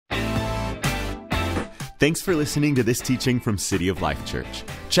Thanks for listening to this teaching from City of Life Church.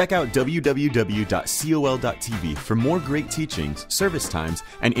 Check out www.col.tv for more great teachings, service times,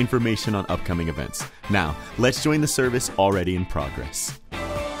 and information on upcoming events. Now, let's join the service already in progress.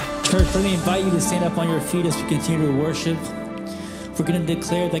 Church, let me invite you to stand up on your feet as we continue to worship. We're going to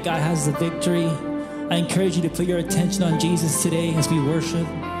declare that God has the victory. I encourage you to put your attention on Jesus today as we worship.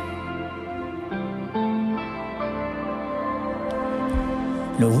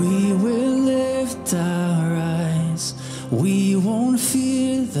 No, we will lift our eyes. We won't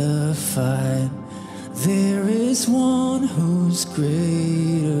fear the fight. There is one who's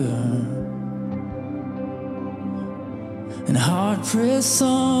greater. And hard press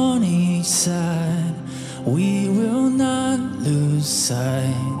on each side. We will not lose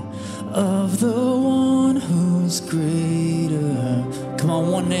sight of the one who's greater. Come on,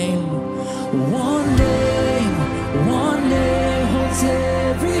 one name holds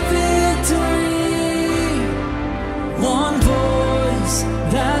every victory. One voice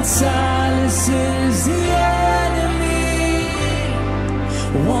that silences the enemy.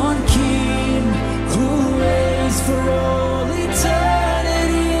 One king who reigns for all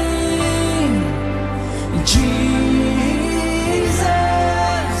eternity.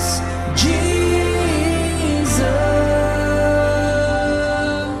 Jesus,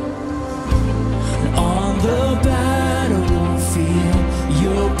 on the battlefield,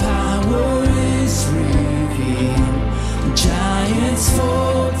 your power is revealed. Giants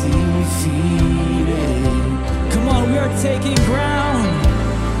fall defeated. Come on, we are taking ground.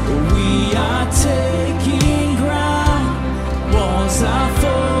 We are taking ground. Walls are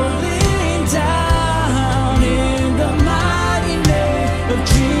falling down in the mighty name of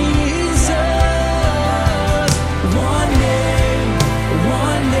Jesus. One name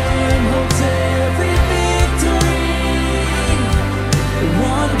holds every victory.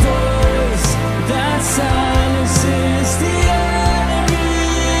 One voice that silences the enemy.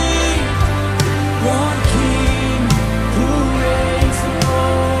 One king who reigns for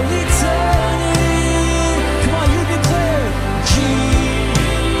all eternity. Come on, you declare Jesus,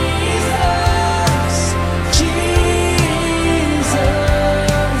 Jesus,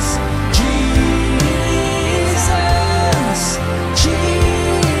 Jesus, Jesus.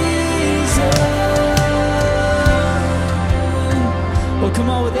 Oh, come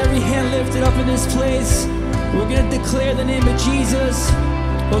on, with every hand lifted up in this place, we're going to declare the name of Jesus.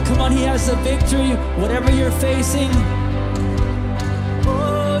 Oh, come on, he has the victory, whatever you're facing.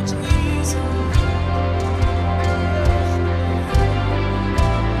 Oh, Jesus.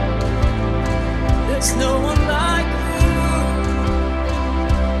 There's no one like you.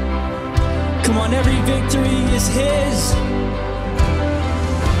 Come on, every victory is his.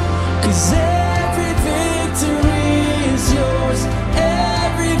 'Cause every victory is yours.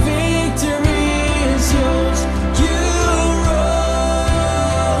 Every victory is yours. You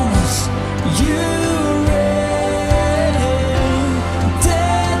rose, you reign.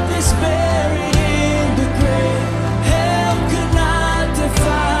 Death is buried in the grave. Hell could not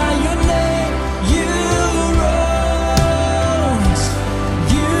defy your name. You rose,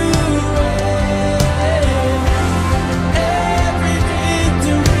 you reign. Every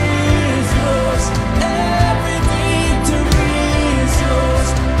victory is yours. Every victory is yours.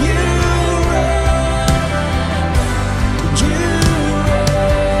 You reign, you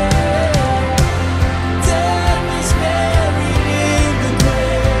reign. Death is buried in the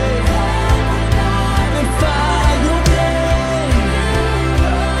grave. Magnify your name.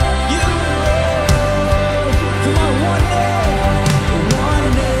 You reign. Come on,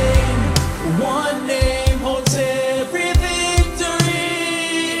 one name holds every victory.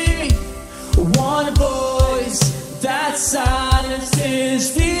 One voice that silences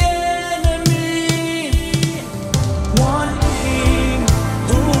the enemy. One king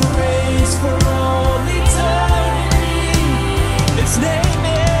who reigns for all eternity. His name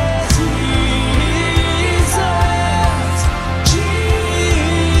is Jesus. Jesus.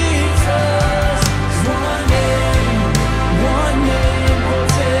 One name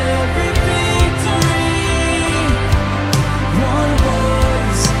holds every victory. One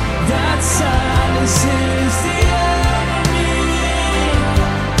voice that silences the enemy.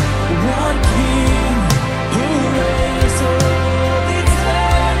 One king who reigns for all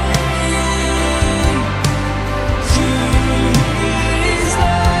eternity.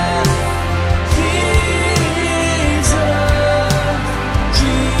 Jesus,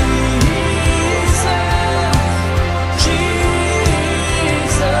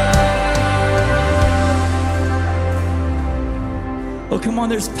 Oh, come on,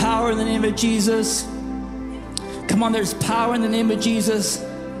 there's power in the name of Jesus. Come on, there's power in the name of Jesus.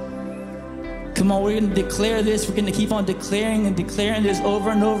 Come on, we're going to declare this. We're going to keep on declaring and declaring this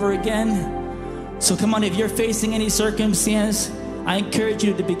over and over again. So come on, if you're facing any circumstance, I encourage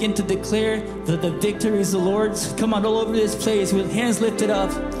you to begin to declare that the victory is the Lord's. Come on, all over this place with hands lifted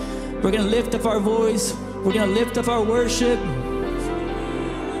up. We're going to lift up our voice. We're going to lift up our worship.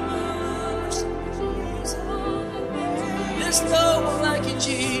 There's no one like you,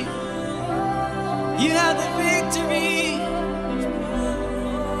 Jesus. You have the victory.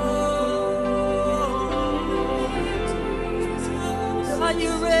 God,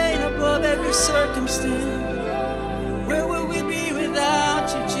 you reign above every circumstance. Where would we be without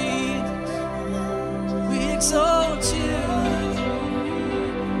you, Jesus? We exalt you.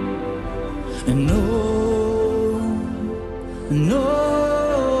 And no,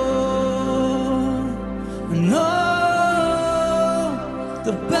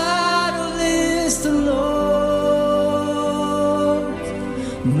 the battle is the Lord's.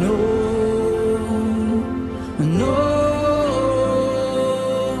 No,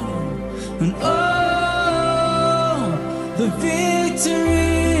 the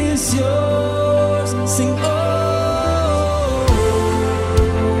victory is yours. Sing, oh.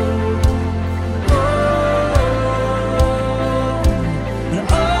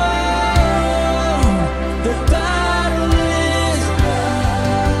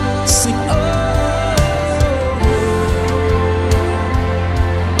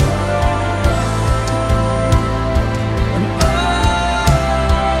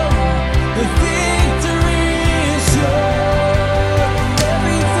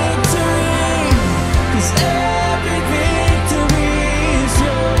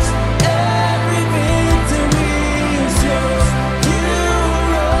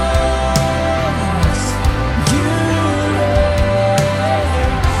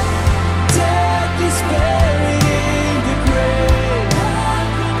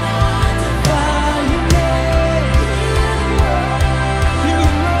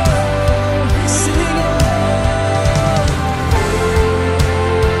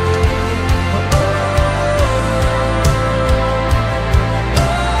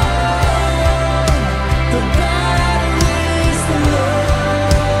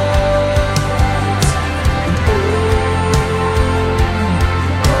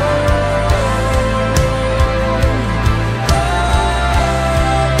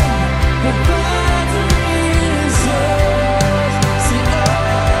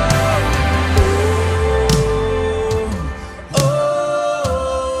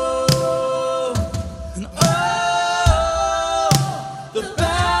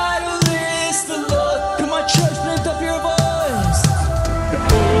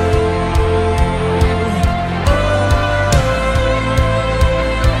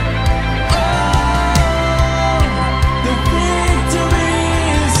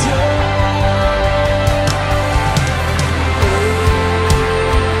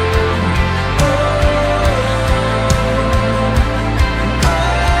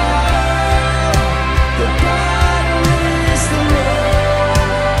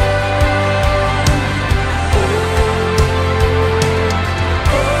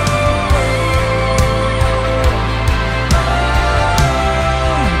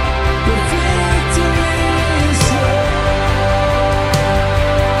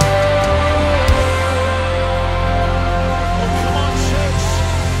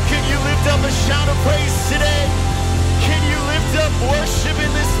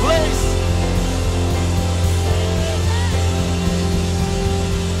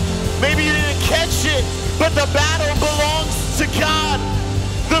 But the battle belongs to God.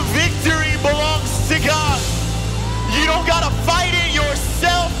 The victory belongs to God. You don't gotta fight it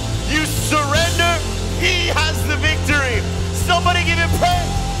yourself. You surrender. He has the victory. Somebody give him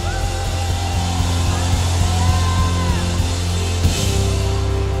praise.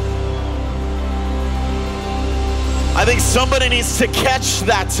 I think somebody needs to catch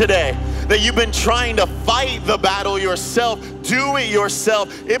that today. That you've been trying to fight the battle yourself, do it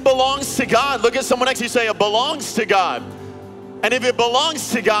yourself. It belongs to God. Look at someone next to you, say, it belongs to God. And if it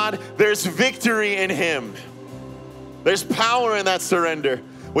belongs to God, there's victory in him. There's power in that surrender.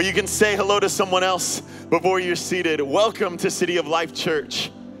 Well, you can say hello to someone else before you're seated. Welcome to City of Life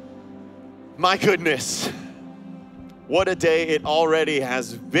Church. My goodness, what a day it already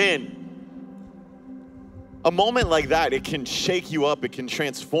has been. A moment like that, it can shake you up, it can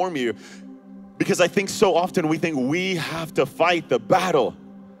transform you. Because I think so often we think we have to fight the battle.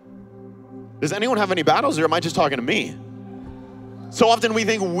 Does anyone have any battles, or am I just talking to me? So often we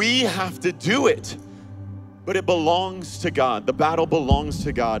think we have to do it, but it belongs to God. The battle belongs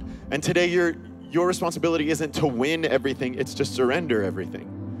to God. And today your responsibility isn't to win everything, it's to surrender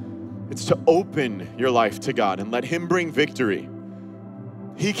everything. It's to open your life to God and let him bring victory.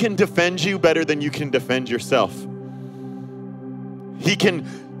 He can defend you better than you can defend yourself. He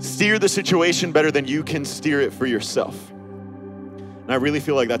can steer the situation better than you can steer it for yourself. And I really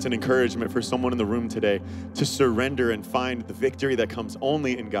feel like that's an encouragement for someone in the room today to surrender and find the victory that comes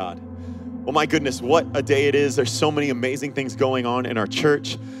only in God. Well, my goodness, what a day it is. There's so many amazing things going on in our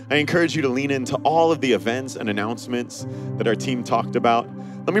church. I encourage you to lean into all of the events and announcements that our team talked about.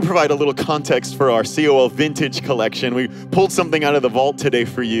 Let me provide a little context for our COL Vintage collection. We pulled something out of the vault today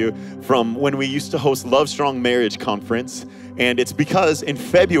for you from when we used to host Love Strong Marriage Conference. And it's because in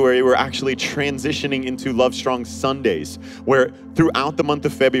February, we're actually transitioning into Love Strong Sundays, where throughout the month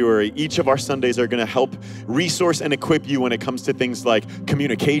of February, each of our Sundays are going to help resource and equip you when it comes to things like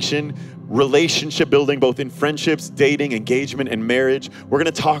communication, relationship building, both in friendships, dating, engagement, and marriage. We're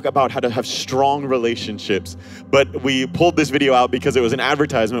going to talk about how to have strong relationships. But we pulled this video out because it was an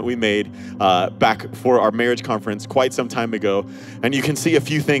advertisement we made back for our marriage conference quite some time ago. And you can see a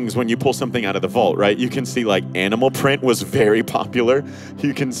few things when you pull something out of the vault, right? You can see like animal print was very popular.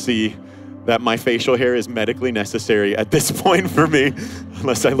 You can see that my facial hair is medically necessary at this point for me,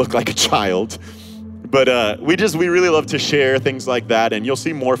 unless I look like a child. But we really love to share things like that, and you'll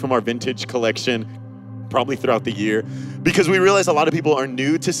see more from our vintage collection probably throughout the year, because we realize a lot of people are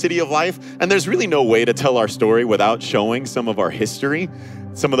new to City of Life, and there's really no way to tell our story without showing some of our history.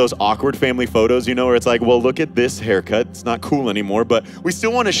 Some of those awkward family photos, you know, where it's like, well, look at this haircut. It's not cool anymore, but we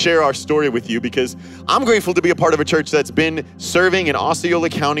still want to share our story with you because I'm grateful to be a part of a church that's been serving in Osceola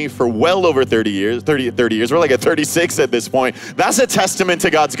County for well over 30 years. We're like at 36 at this point. That's a testament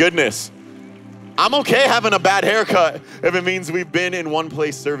to God's goodness. I'm okay having a bad haircut if it means we've been in one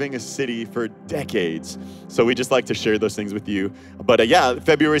place serving a city for decades. So we just like to share those things with you. But yeah,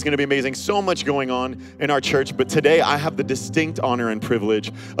 February is going to be amazing. So much going on in our church. But today I have the distinct honor and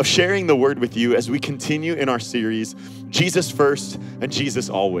privilege of sharing the word with you as we continue in our series, Jesus First and Jesus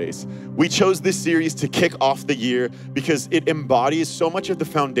Always. We chose this series to kick off the year because it embodies so much of the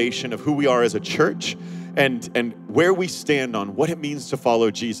foundation of who we are as a church and where we stand on what it means to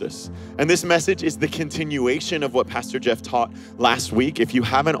follow Jesus. And this message is the continuation of what Pastor Jeff taught last week. If you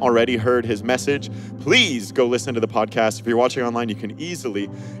haven't already heard his message, please go listen to the podcast. If you're watching online, you can easily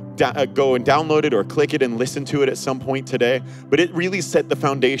go and download it or click it and listen to it at some point today. But it really set the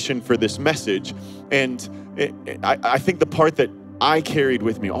foundation for this message. And I think the part that I carried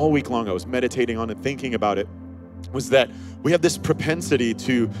with me all week long, I was meditating on and thinking about it, was that we have this propensity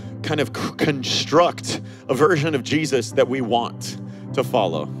to kind of construct a version of Jesus that we want to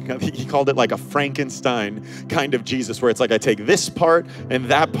follow. He called it like a Frankenstein kind of Jesus, where it's like I take this part and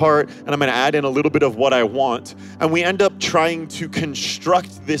that part, and I'm going to add in a little bit of what I want. And we end up trying to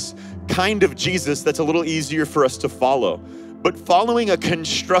construct this kind of Jesus that's a little easier for us to follow. But following a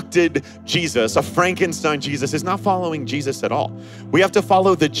constructed Jesus, a Frankenstein Jesus, is not following Jesus at all. We have to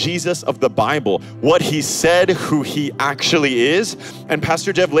follow the Jesus of the Bible, what he said, who he actually is. And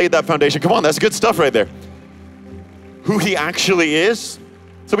Pastor Jeff laid that foundation. Come on, that's good stuff right there. Who he actually is.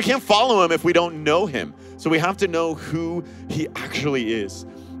 So we can't follow him if we don't know him. So we have to know who he actually is.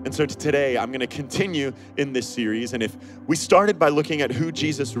 And so today, I'm going to continue in this series. And if we started by looking at who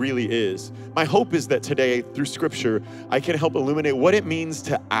Jesus really is, my hope is that today, through Scripture, I can help illuminate what it means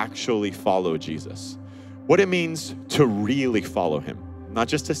to actually follow Jesus. What it means to really follow him. Not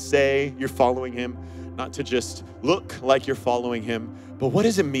just to say you're following him, not to just look like you're following him, but what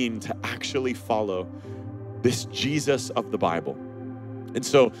does it mean to actually follow this Jesus of the Bible? And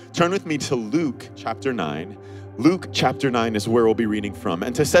so turn with me to Luke chapter 9. Luke chapter 9 is where we'll be reading from.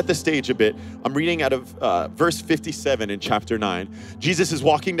 And to set the stage a bit, I'm reading out of verse 57 in chapter 9. Jesus is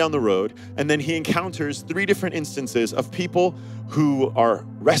walking down the road, and then he encounters 3 different instances of people who are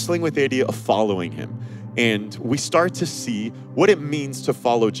wrestling with the idea of following him. And we start to see what it means to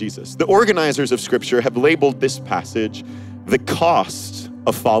follow Jesus. The organizers of Scripture have labeled this passage, the cost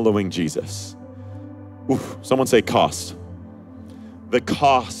of following Jesus. Oof, someone say cost. The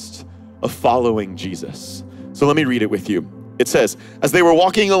cost of following Jesus. So let me read it with you. It says, as they were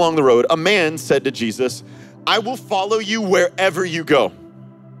walking along the road, a man said to Jesus, I will follow you wherever you go.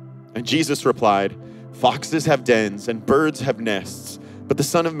 And Jesus replied, foxes have dens and birds have nests, but the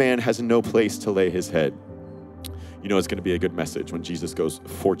Son of Man has no place to lay his head. You know it's going to be a good message when Jesus goes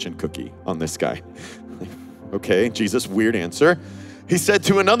fortune cookie on this guy. Okay, Jesus, weird answer. He said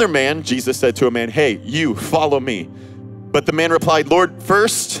to another man, Jesus said to a man, hey, you follow me. But the man replied, Lord,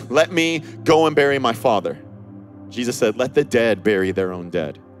 first let me go and bury my father. Jesus said, let the dead bury their own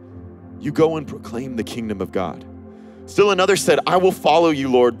dead. You go and proclaim the kingdom of God. Still another said, I will follow you,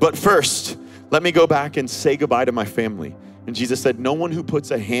 Lord, but first let me go back and say goodbye to my family. And Jesus said, no one who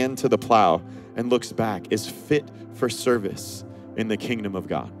puts a hand to the plow and looks back is fit for service in the kingdom of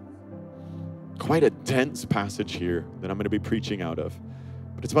God. Quite a dense passage here that I'm going to be preaching out of.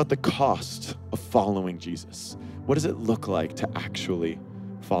 But it's about the cost of following Jesus. What does it look like to actually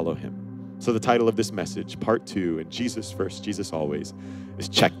follow him? So the title of this message, part 2, and Jesus first, Jesus always, is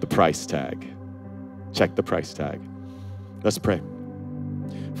check the price tag. Check the price tag. Let's pray.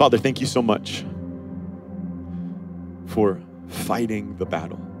 Father, thank you so much for fighting the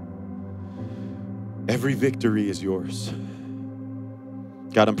battle. Every victory is yours.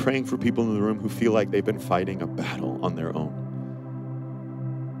 God, I'm praying for people in the room who feel like they've been fighting a battle on their own.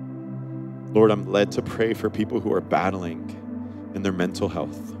 Lord, I'm led to pray for people who are battling in their mental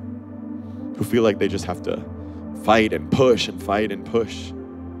health, who feel like they just have to fight and push and fight and push.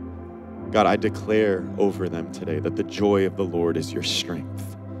 God, I declare over them today that the joy of the Lord is your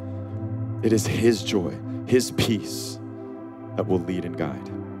strength. It is his joy, his peace that will lead and guide.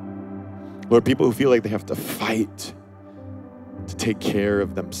 Lord, people who feel like they have to fight to take care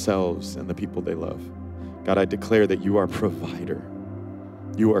of themselves and the people they love. God, I declare that you are provider.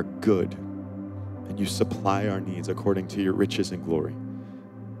 You are good, and you supply our needs according to your riches and glory.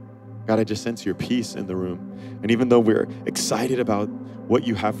 God, I just sense your peace in the room. And even though we're excited about what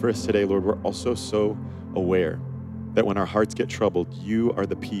you have for us today, Lord, we're also so aware that when our hearts get troubled, you are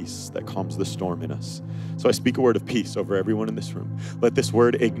the peace that calms the storm in us. So I speak a word of peace over everyone in this room. Let this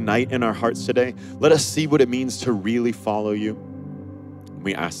word ignite in our hearts today. Let us see what it means to really follow you.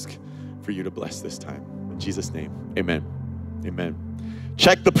 We ask for you to bless this time. In Jesus' name, amen. Amen.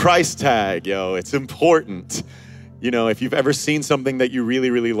 Check the price tag, yo. It's important. You know, if you've ever seen something that you really,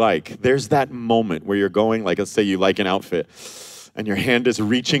 really like, there's that moment where you're going, like, let's say you like an outfit, and your hand is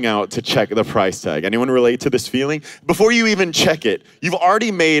reaching out to check the price tag. Anyone relate to this feeling? Before you even check it, you've already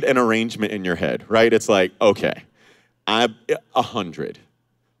made an arrangement in your head, right? It's like, okay, 100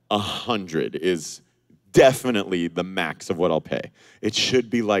 is definitely the max of what I'll pay. It should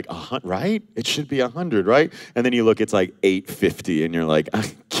be like 100, right? It should be 100, right? And then you look, it's like $850, and you're like,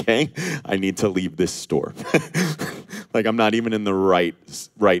 okay, I need to leave this store. Like I'm not even in the right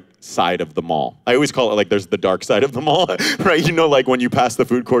side of the mall. I always call it like there's the dark side of the mall, right? You know, like when you pass the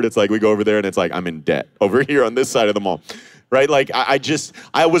food court, it's like we go over there and it's like I'm in debt over here on this side of the mall. Right? Like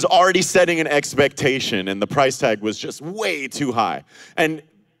I was already setting an expectation and the price tag was just way too high. And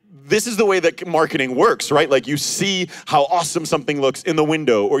this is the way that marketing works, right? Like you see how awesome something looks in the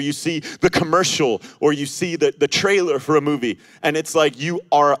window, or you see the commercial, or you see the trailer for a movie, and it's like you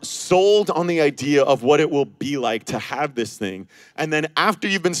are sold on the idea of what it will be like to have this thing. And then after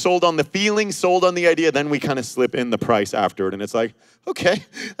you've been sold on the feeling, sold on the idea, then we kind of slip in the price afterward, and it's like, okay,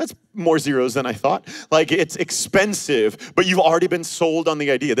 that's more zeros than I thought. Like it's expensive, but you've already been sold on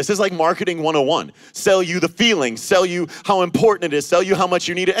the idea. This is like marketing 101. Sell you the feeling, sell you how important it is, sell you how much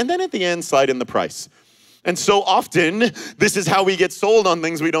you need it, and then at the end, slide in the price. And so often, this is how we get sold on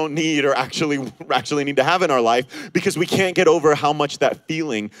things we don't need or actually need to have in our life because we can't get over how much that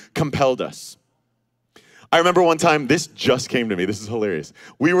feeling compelled us. I remember one time, this just came to me. This is hilarious.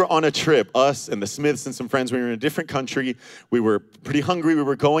 We were on a trip, us and the Smiths and some friends. We were in a different country. We were pretty hungry. We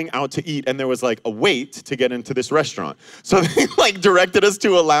were going out to eat, and there was like a wait to get into this restaurant. So they like directed us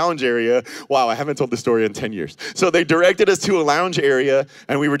to a lounge area. Wow, I haven't told this story in 10 years. So they directed us to a lounge area,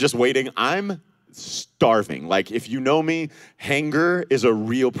 and we were just waiting. I'm starving. Like, if you know me, hunger is a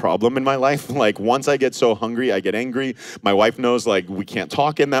real problem in my life. Like, once I get so hungry, I get angry. My wife knows, like, we can't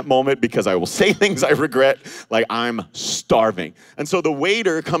talk in that moment because I will say things I regret. Like, I'm starving. And so the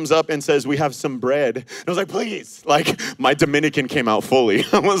waiter comes up and says, we have some bread. And I was like, please. Like, my Dominican came out fully.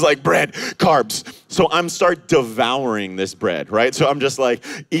 I was like, bread, carbs. So I'm start devouring this bread, right? So I'm just like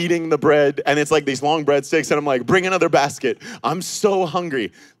eating the bread, and it's like these long breadsticks, and I'm like, bring another basket. I'm so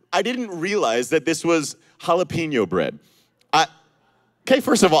hungry. I didn't realize that this was jalapeno bread. Okay,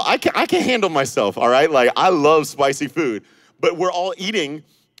 first of all, I can handle myself, all right? Like, I love spicy food, but we're all eating,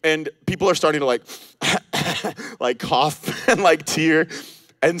 and people are starting to like, like cough and like tear.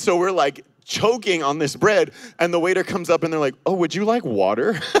 And so we're like choking on this bread, and the waiter comes up and they're like, oh, would you like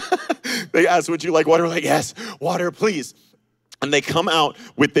water? They ask, would you like water? We're like, yes, water, please. And they come out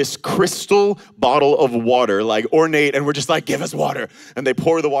with this crystal bottle of water, like ornate, and we're just like, give us water. And they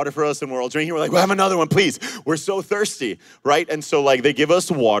pour the water for us, and we're all drinking. We're like, we'll have another one, please. We're so thirsty, right? And so like they give us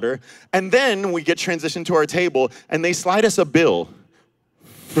water, and then we get transitioned to our table, and they slide us a bill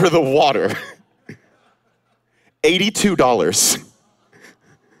for the water. $82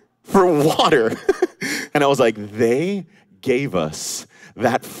 for water. And I was like, they gave us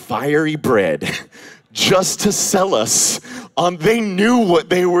that fiery bread just to sell us on, they knew what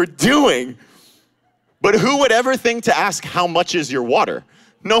they were doing. But who would ever think to ask, how much is your water?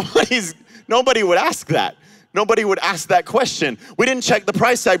 Nobody would ask that. Nobody would ask that question. We didn't check the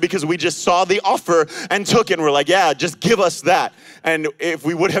price tag because we just saw the offer and took it and we're like, yeah, just give us that. And if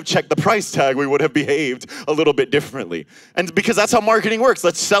we would have checked the price tag, we would have behaved a little bit differently. And because that's how marketing works.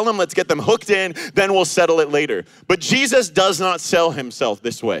 Let's sell them, let's get them hooked in, then we'll settle it later. But Jesus does not sell himself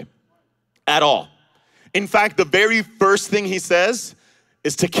this way at all. In fact, the very first thing he says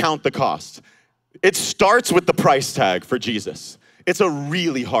is to count the cost. It starts with the price tag for Jesus. It's a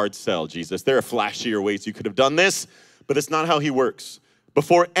really hard sell, Jesus. There are flashier ways you could have done this, but it's not how he works.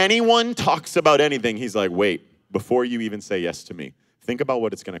 Before anyone talks about anything, he's like, wait, before you even say yes to me, think about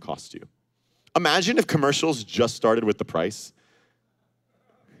what it's gonna cost you. Imagine if commercials just started with the price.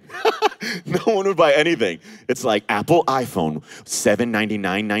 No one would buy anything. It's like Apple iPhone,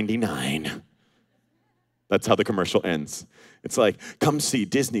 $799.99. That's how the commercial ends. It's like, come see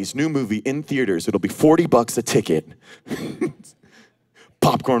Disney's new movie in theaters. It'll be $40 a ticket.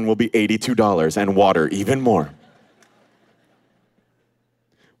 Popcorn will be $82 and water even more.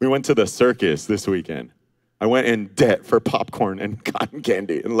 We went to the circus this weekend. I went in debt for popcorn and cotton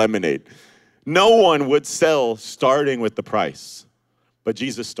candy and lemonade. No one would sell starting with the price, but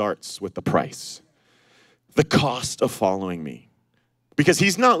Jesus starts with the price. The cost of following me. Because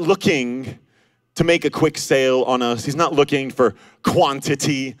he's not looking to make a quick sale on us. He's not looking for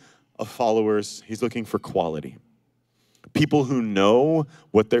quantity of followers. He's looking for quality. People who know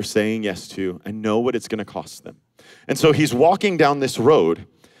what they're saying yes to and know what it's gonna cost them. And so he's walking down this road,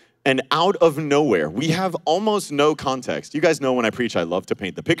 and out of nowhere, we have almost no context. You guys know when I preach, I love to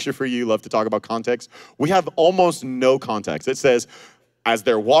paint the picture for you, love to talk about context. We have almost no context. It says, as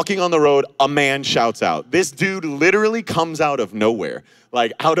they're walking on the road, a man shouts out. This dude literally comes out of nowhere,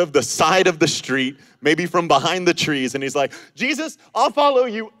 like out of the side of the street, maybe from behind the trees, and he's like, Jesus, I'll follow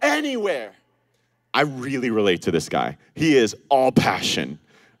you anywhere. I really relate to this guy. He is all passion,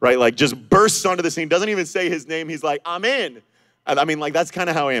 right? Like just bursts onto the scene, doesn't even say his name. He's like, I'm in. And I mean, like, that's kind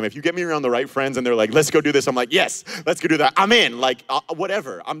of how I am. If you get me around the right friends and they're like, let's go do this, I'm like, yes, let's go do that. I'm in, like,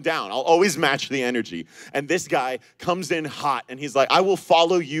 whatever, I'm down. I'll always match the energy. And this guy comes in hot and he's like, I will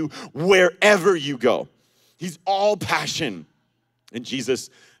follow you wherever you go. He's all passion. And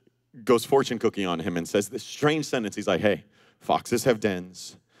Jesus goes fortune cookie on him and says this strange sentence. He's like, hey, foxes have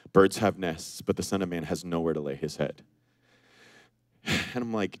dens, birds have nests, but the Son of Man has nowhere to lay his head. And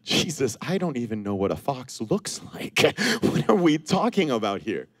I'm like, Jesus, I don't even know what a fox looks like. What are we talking about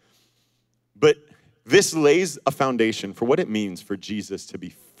here? But this lays a foundation for what it means for Jesus to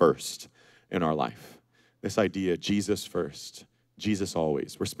be first in our life. This idea, Jesus first, Jesus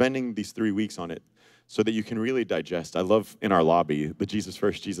always. We're spending these 3 weeks on it so that you can really digest. I love in our lobby the Jesus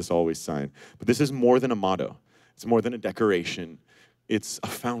first, Jesus always sign. But this is more than a motto. It's more than a decoration. It's a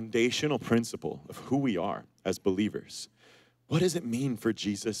foundational principle of who we are as believers. What does it mean for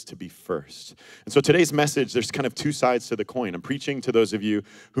Jesus to be first? And so today's message, there's kind of two sides to the coin. I'm preaching to those of you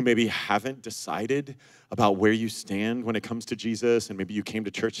who maybe haven't decided about where you stand when it comes to Jesus, and maybe you came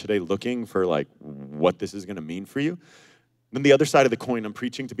to church today looking for like what this is gonna mean for you. Then the other side of the coin, I'm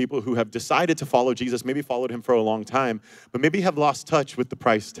preaching to people who have decided to follow Jesus, maybe followed him for a long time, but maybe have lost touch with the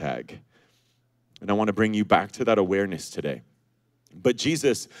price tag. And I wanna bring you back to that awareness today. But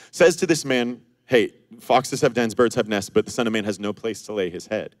Jesus says to this man, hey, foxes have dens, birds have nests, but the Son of Man has no place to lay his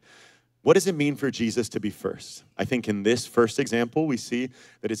head. What does it mean for Jesus to be first? I think in this first example, we see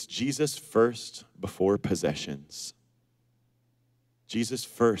that it's Jesus first before possessions. Jesus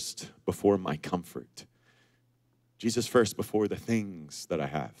first before my comfort. Jesus first before the things that I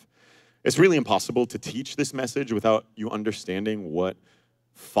have. It's really impossible to teach this message without you understanding what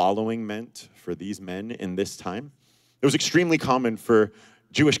following meant for these men in this time. It was extremely common for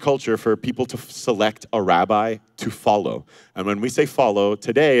Jewish culture for people to select a rabbi to follow. And when we say follow,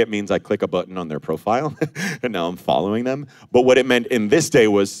 today it means I click a button on their profile and now I'm following them. But what it meant in this day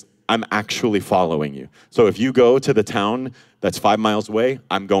was I'm actually following you. So if you go to the town that's 5 miles away,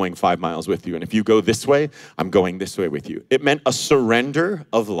 I'm going 5 miles with you. And if you go this way, I'm going this way with you. It meant a surrender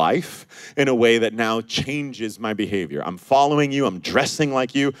of life in a way that now changes my behavior. I'm following you, I'm dressing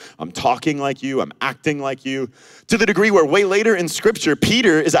like you, I'm talking like you, I'm acting like you, to the degree where way later in scripture,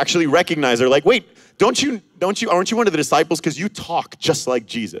 Peter is actually recognized. They're like, wait, aren't you one of the disciples? Because you talk just like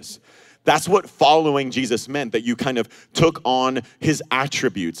Jesus. That's what following Jesus meant, that you kind of took on his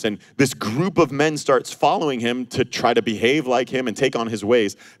attributes. And this group of men starts following him to try to behave like him and take on his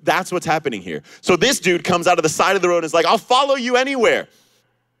ways. That's what's happening here. So this dude comes out of the side of the road and is like, I'll follow you anywhere.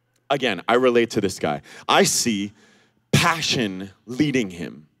 Again, I relate to this guy. I see passion leading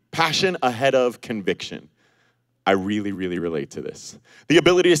him. Passion ahead of conviction. I really, really relate to this. The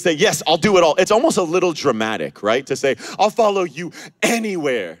ability to say, yes, I'll do it all. It's almost a little dramatic, right? To say, I'll follow you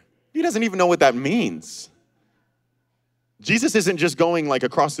anywhere. He doesn't even know what that means. Jesus isn't just going like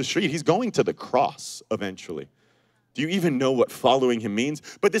across the street. He's going to the cross eventually. Do you even know what following him means?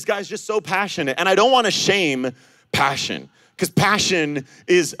 But this guy's just so passionate. And I don't want to shame passion, because passion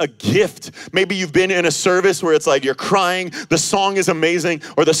is a gift. Maybe you've been in a service where it's like you're crying, the song is amazing,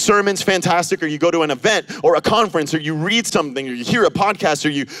 or the sermon's fantastic, or you go to an event or a conference, or you read something, or you hear a podcast, or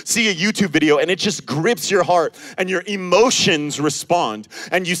you see a YouTube video, and it just grips your heart, and your emotions respond.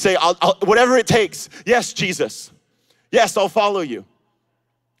 And you say, I'll whatever it takes. Yes, Jesus. Yes, I'll follow you.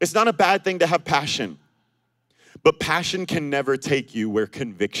 It's not a bad thing to have passion, but passion can never take you where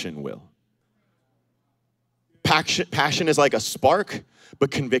conviction will. Passion is like a spark,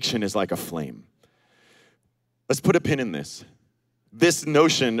 but conviction is like a flame. Let's put a pin in this. This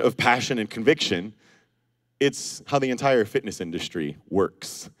notion of passion and conviction, it's how the entire fitness industry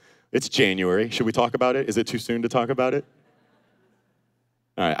works. It's January. Should we talk about it? Is it too soon to talk about it?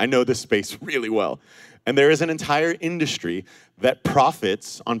 All right, I know this space really well. And there is an entire industry that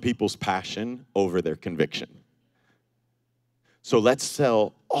profits on people's passion over their conviction. So let's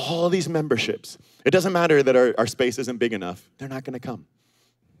sell all these memberships. It doesn't matter that our space isn't big enough. They're not going to come.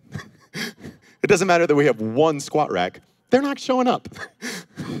 It doesn't matter that we have one squat rack. They're not showing up.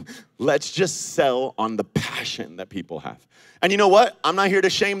 Let's just sell on the passion that people have. And you know what? I'm not here to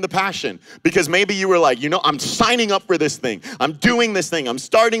shame the passion, because maybe you were like, I'm signing up for this thing. I'm doing this thing. I'm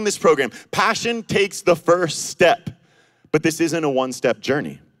starting this program. Passion takes the first step, but this isn't a one-step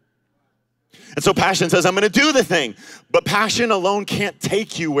journey. And so passion says, I'm going to do the thing, but passion alone can't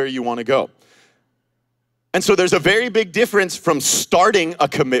take you where you want to go. And so there's a very big difference from starting a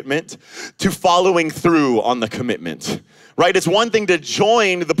commitment to following through on the commitment, right? It's one thing to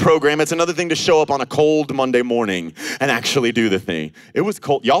join the program. It's another thing to show up on a cold Monday morning and actually do the thing. It was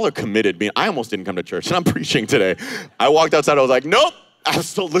cold. Y'all are committed. I almost didn't come to church, and I'm preaching today. I walked outside. I was like, nope,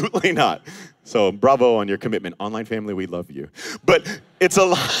 absolutely not. So bravo on your commitment. Online family, we love you. But it's a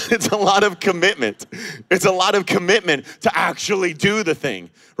lot of commitment. It's a lot of commitment to actually do the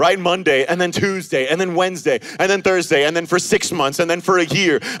thing, right? Monday, and then Tuesday, and then Wednesday, and then Thursday, and then for 6 months, and then for a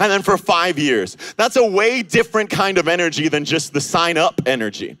year, and then for 5 years. That's a way different kind of energy than just the sign up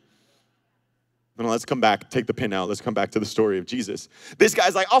energy. And let's come back, take the pin out. Let's come back to the story of Jesus. This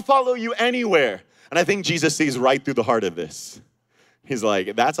guy's like, I'll follow you anywhere. And I think Jesus sees right through the heart of this. He's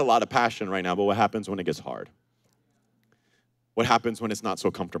like, that's a lot of passion right now, but what happens when it gets hard? What happens when it's not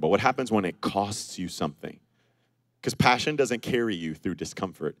so comfortable? What happens when it costs you something? Because passion doesn't carry you through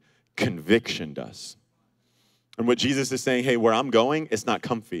discomfort. Conviction does. And what Jesus is saying, hey, where I'm going, it's not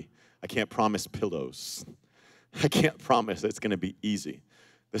comfy. I can't promise pillows. I can't promise it's going to be easy.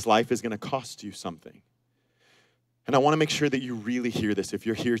 This life is going to cost you something. And I want to make sure that you really hear this. If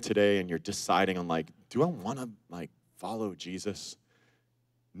you're here today and you're deciding on do I want to follow Jesus?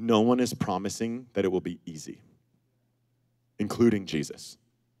 No one is promising that it will be easy, including Jesus.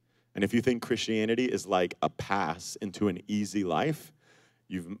 And if you think Christianity is like a pass into an easy life,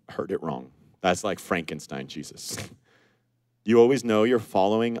 you've heard it wrong. That's like Frankenstein Jesus. You always know you're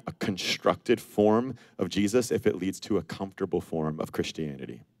following a constructed form of Jesus if it leads to a comfortable form of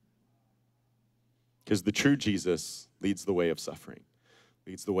Christianity. Because the true Jesus leads the way of suffering,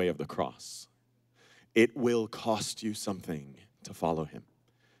 leads the way of the cross. It will cost you something to follow him.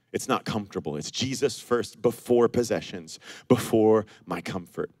 It's not comfortable. It's Jesus first, before possessions, before my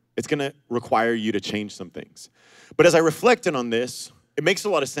comfort. It's going to require you to change some things. But as I reflected on this, it makes a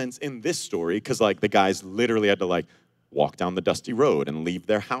lot of sense in this story, because the guys literally had to walk down the dusty road and leave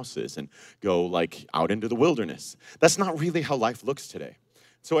their houses and go out into the wilderness. That's not really how life looks today.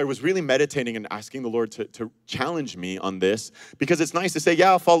 So I was really meditating and asking the Lord to challenge me on this, because it's nice to say, yeah,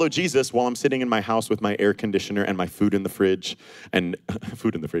 I'll follow Jesus while I'm sitting in my house with my air conditioner and my food in the fridge. And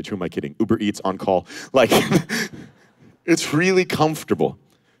food in the fridge, who am I kidding? Uber Eats on call. It's really comfortable.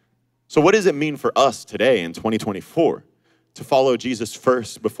 So what does it mean for us today in 2024 to follow Jesus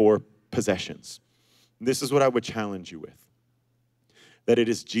first before possessions? This is what I would challenge you with. That it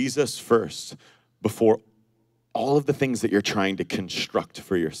is Jesus first before all of the things that you're trying to construct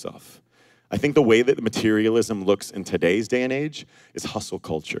for yourself. I think the way that materialism looks in today's day and age is hustle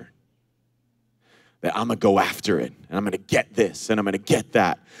culture. That I'm gonna go after it, and I'm gonna get this, and I'm gonna get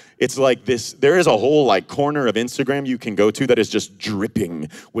that. It's like this, there is a whole corner of Instagram you can go to that is just dripping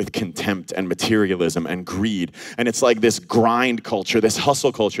with contempt and materialism and greed. And it's like this grind culture, this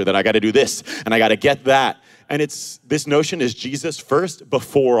hustle culture that I gotta do this, and I gotta get that. And this notion is Jesus first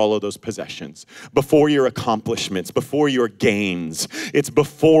before all of those possessions, before your accomplishments, before your gains. It's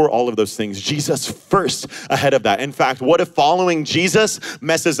before all of those things. Jesus first ahead of that. In fact, what if following Jesus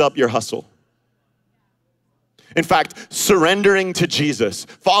messes up your hustle? In fact, surrendering to Jesus,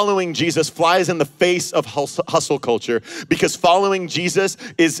 following Jesus flies in the face of hustle culture, because following Jesus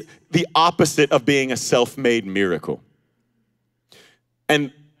is the opposite of being a self-made miracle.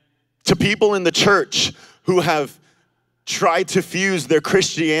 And to people in the church who have tried to fuse their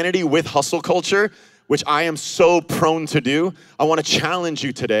Christianity with hustle culture, which I am so prone to do, I want to challenge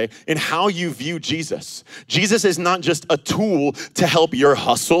you today in how you view Jesus. Jesus is not just a tool to help your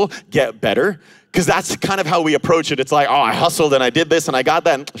hustle get better, because that's kind of how we approach it. It's like, oh, I hustled and I did this and I got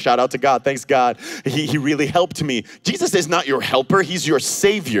that. And shout out to God, thanks God. He really helped me. Jesus is not your helper, he's your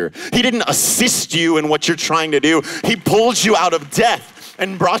savior. He didn't assist you in what you're trying to do. He pulled you out of death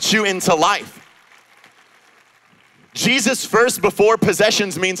and brought you into life. Jesus first before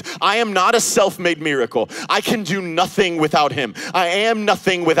possessions means I am not a self-made miracle. I can do nothing without him. I am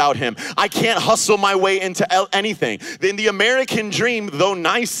nothing without him. I can't hustle my way into anything. Then the American dream, though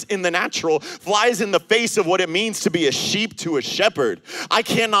nice in the natural, flies in the face of what it means to be a sheep to a shepherd. I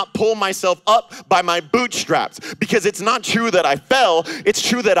cannot pull myself up by my bootstraps, because it's not true that I fell, it's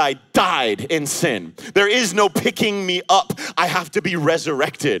true that I died in sin. There is no picking me up. I have to be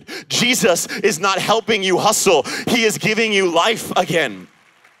resurrected. Jesus is not helping you hustle. He is giving you life again.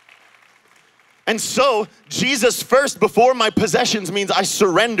 And so, Jesus first before my possessions means I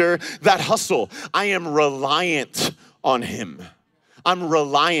surrender that hustle. I am reliant on him. I'm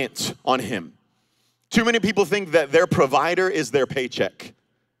reliant on him. Too many people think that their provider is their paycheck.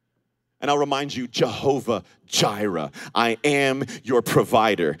 And I'll remind you, Jehovah Jireh, I am your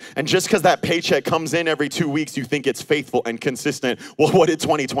provider. And just because that paycheck comes in every 2 weeks, you think it's faithful and consistent. Well, what did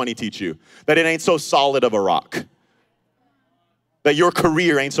 2020 teach you? That it ain't so solid of a rock. That your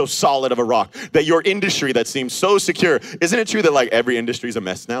career ain't so solid of a rock. That your industry that seems so secure. Isn't it true that like every industry is a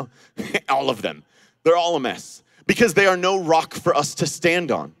mess now? All of them. They're all a mess. Because they are no rock for us to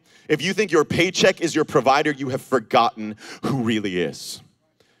stand on. If you think your paycheck is your provider, you have forgotten who really is.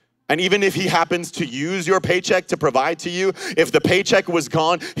 And even if he happens to use your paycheck to provide to you, if the paycheck was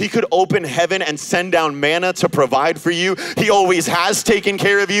gone, he could open heaven and send down manna to provide for you. He always has taken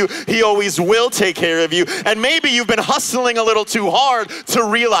care of you. He always will take care of you. And maybe you've been hustling a little too hard to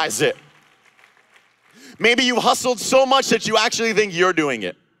realize it. Maybe you hustled so much that you actually think you're doing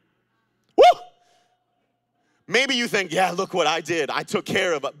it. Woo! Maybe you think, yeah, look what I did. I took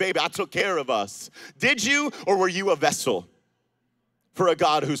care of it. Baby, I took care of us. Did you, or were you a vessel for a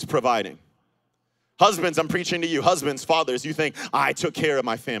God who's providing? Husbands, I'm preaching to you. Husbands, fathers, you think, I took care of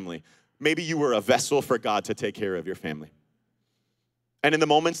my family. Maybe you were a vessel for God to take care of your family. And in the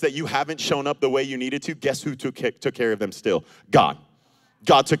moments that you haven't shown up the way you needed to, guess who took care of them still? God.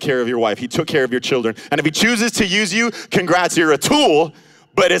 God took care of your wife. He took care of your children. And if he chooses to use you, congrats, you're a tool,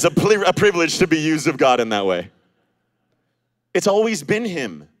 but it's a privilege to be used of God in that way. It's always been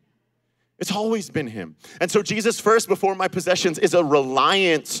him. It's always been him. And so Jesus first before my possessions is a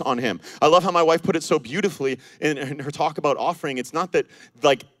reliance on him. I love how my wife put it so beautifully in her talk about offering. It's not that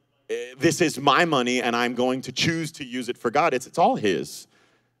like this is my money and I'm going to choose to use it for God. It's all his.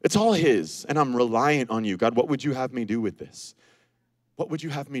 It's all his. And I'm reliant on you. God, what would you have me do with this? What would you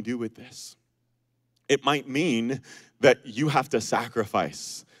have me do with this? It might mean that you have to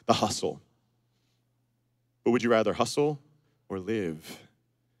sacrifice the hustle. But would you rather hustle or live?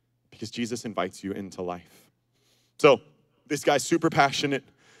 Because Jesus invites you into life. So this guy's super passionate.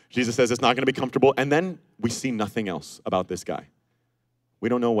 Jesus says it's not going to be comfortable. And then we see nothing else about this guy. We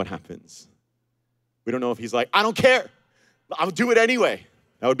don't know what happens. We don't know if he's like, I don't care. I'll do it anyway.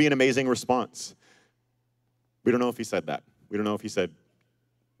 That would be an amazing response. We don't know if he said that. We don't know if he said,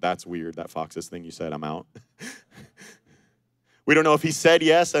 that's weird, that Fox's thing you said, I'm out. We don't know if he said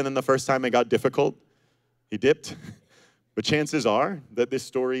yes, and then the first time it got difficult, he dipped. But chances are that this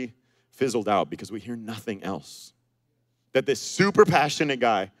story fizzled out because we hear nothing else. That this super passionate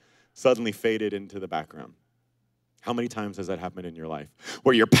guy suddenly faded into the background. How many times has that happened in your life?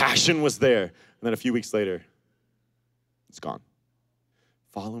 Where your passion was there, and then a few weeks later, it's gone.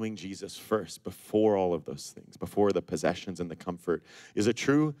 Following Jesus first, before all of those things, before the possessions and the comfort, is a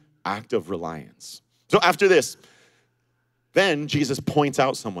true act of reliance. So after this, then Jesus points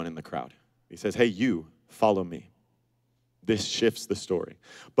out someone in the crowd. He says, hey, you, follow me. This shifts the story.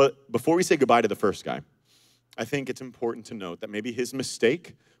 But before we say goodbye to the first guy, I think it's important to note that maybe his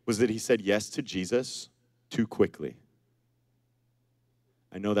mistake was that he said yes to Jesus too quickly.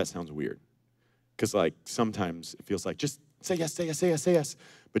 I know that sounds weird, because like sometimes it feels like just say yes, say yes, say yes, say yes.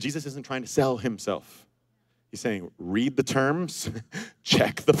 But Jesus isn't trying to sell himself. He's saying, read the terms,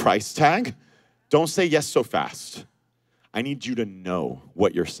 check the price tag. Don't say yes so fast. I need you to know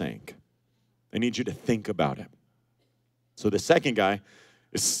what you're saying. I need you to think about it. So the second guy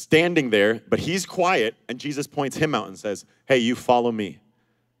is standing there, but he's quiet, and Jesus points him out and says, hey, you follow me.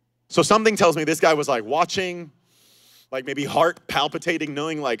 So something tells me this guy was like watching, like maybe heart palpitating,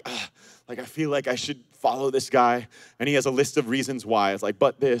 knowing like I feel like I should follow this guy. And he has a list of reasons why. It's like,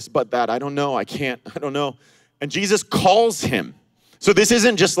 but this, but that, I don't know, I can't, I don't know. And Jesus calls him. So this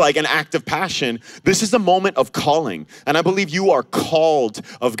isn't just like an act of passion. This is a moment of calling. And I believe you are called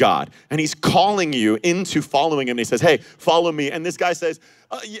of God. And he's calling you into following him. And he says, hey, follow me. And this guy says,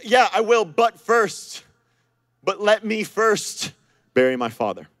 yeah, I will, but let me first bury my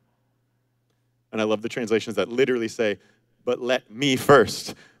father. And I love the translations that literally say, but let me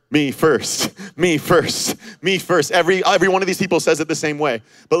first. Me first, me first, me first. Every one of these people says it the same way.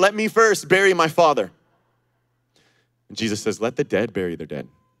 But let me first bury my father. And Jesus says, let the dead bury their dead.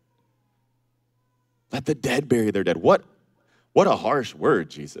 Let the dead bury their dead. What a harsh word,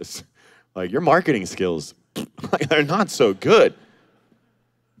 Jesus. Like, your marketing skills, they're not so good.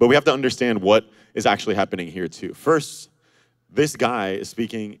 But we have to understand what is actually happening here too. First, this guy is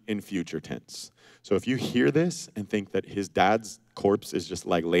speaking in future tense. So if you hear this and think that his dad's corpse is just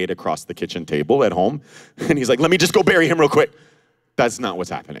like laid across the kitchen table at home, and he's like, let me just go bury him real quick. That's not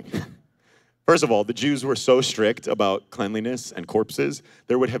what's happening. First of all, the Jews were so strict about cleanliness and corpses,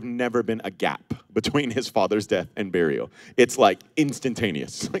 there would have never been a gap between his father's death and burial. It's like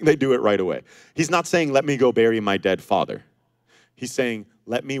instantaneous. Like, they do it right away. He's not saying, let me go bury my dead father. He's saying,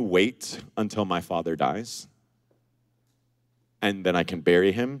 let me wait until my father dies, and then I can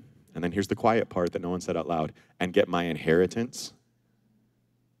bury him. And then here's the quiet part that no one said out loud, and get my inheritance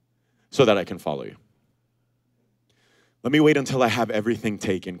so that I can follow you. Let me wait until I have everything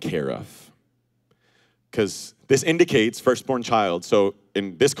taken care of. Because this indicates firstborn child. So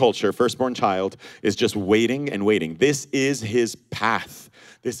in this culture, firstborn child is just waiting and waiting. This is his path.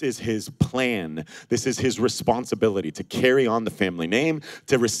 This is his plan. This is his responsibility to carry on the family name,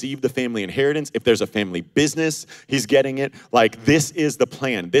 to receive the family inheritance. If there's a family business, he's getting it. Like, this is the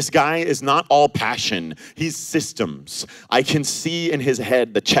plan. This guy is not all passion. He's systems. I can see in his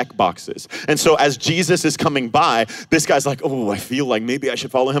head the check boxes. And so as Jesus is coming by, this guy's like, oh, I feel like maybe I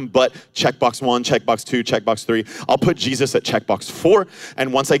should follow him, but checkbox 1, checkbox 2, checkbox 3. I'll put Jesus at checkbox 4,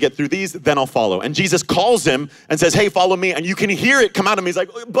 and once I get through these, then I'll follow. And Jesus calls him and says, hey, follow me. And you can hear it come out of me. He's like,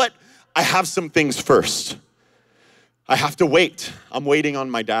 but I have some things first. I have to wait. I'm waiting on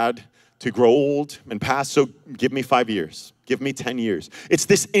my dad to grow old and pass, so give me 5 years. Give me 10 years. It's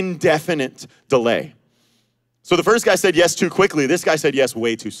this indefinite delay. So the first guy said yes too quickly. This guy said yes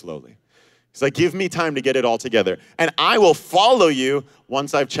way too slowly. He's like, give me time to get it all together, and I will follow you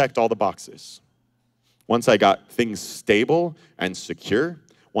once I've checked all the boxes. Once I got things stable and secure,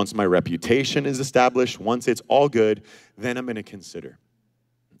 once my reputation is established, once it's all good, then I'm going to consider.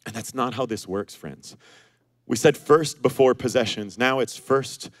 And that's not how this works, friends. We said first before possessions. Now it's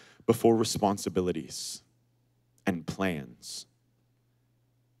first before responsibilities and plans.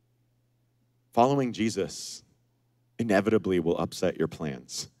 Following Jesus inevitably will upset your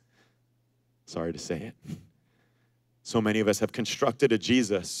plans. Sorry to say it. So many of us have constructed a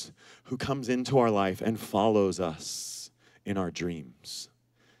Jesus who comes into our life and follows us in our dreams.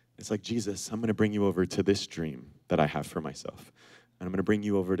 It's like, Jesus, I'm going to bring you over to this dream that I have for myself. And I'm going to bring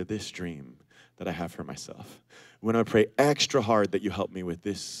you over to this dream that I have for myself. When I pray extra hard that you help me with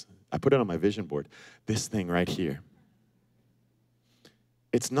this, I put it on my vision board, this thing right here.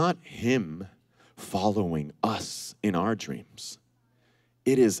 It's not him following us in our dreams.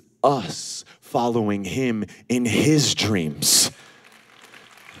 It is us following him in his dreams.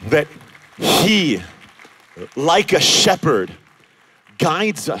 That he, like a shepherd,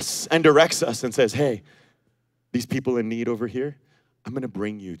 guides us and directs us and says, hey, these people in need over here, I'm going to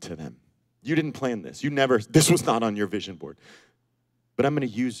bring you to them. You didn't plan this. This was not on your vision board. But I'm going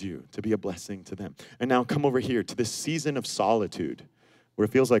to use you to be a blessing to them. And now come over here to this season of solitude where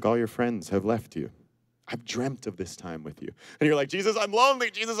it feels like all your friends have left you. I've dreamt of this time with you. And you're like, Jesus, I'm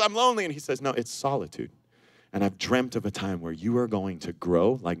lonely. Jesus, I'm lonely. And he says, no, it's solitude. And I've dreamt of a time where you are going to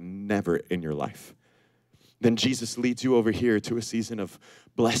grow like never in your life. Then Jesus leads you over here to a season of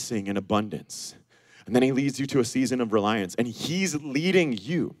blessing and abundance. And then he leads you to a season of reliance. And he's leading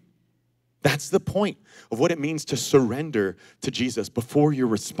you. That's the point of what it means to surrender to Jesus before your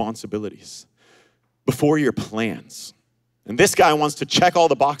responsibilities, before your plans. And this guy wants to check all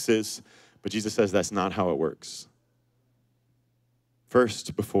the boxes, but Jesus says that's not how it works.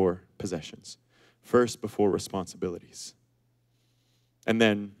 First before possessions. First before responsibilities. And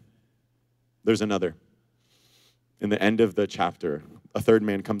then there's another. in the end of the chapter, a third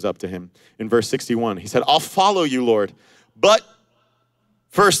man comes up to him. In verse 61, he said, I'll follow you, Lord, but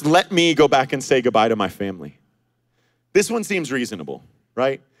first let me go back and say goodbye to my family. This one seems reasonable,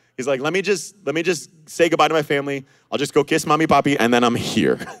 right? He's like, let me just say goodbye to my family. I'll just go kiss mommy, papi, and then I'm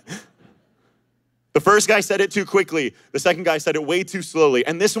here. The first guy said it too quickly. The second guy said it way too slowly.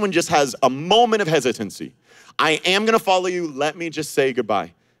 And this one just has a moment of hesitancy. I am going to follow you. Let me just say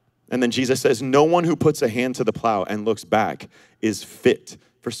goodbye. And then Jesus says, no one who puts a hand to the plow and looks back is fit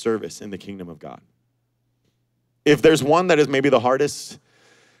for service in the kingdom of God. If there's one that is maybe the hardest,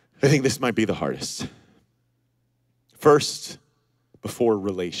 I think this might be the hardest. First, before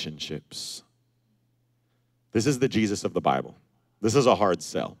relationships. This is the Jesus of the Bible. This is a hard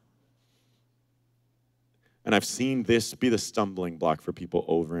sell. And I've seen this be the stumbling block for people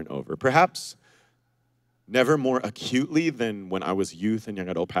over and over. Perhaps never more acutely than when I was youth and young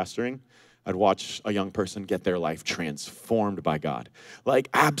adult pastoring. I'd watch a young person get their life transformed by God, like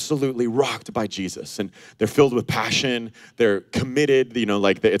absolutely rocked by Jesus. And they're filled with passion. They're committed,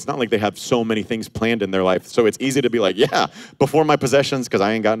 it's not like they have so many things planned in their life. So it's easy to be like, yeah, before my possessions, because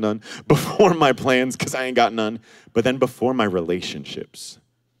I ain't got none. Before my plans, because I ain't got none. But then before my relationships.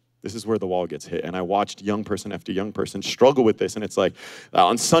 This is where the wall gets hit. And I watched young person after young person struggle with this. And it's like,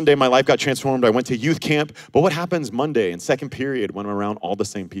 on Sunday, my life got transformed. I went to youth camp. But what happens Monday in second period when I'm around all the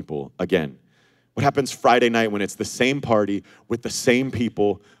same people again? What happens Friday night when it's the same party with the same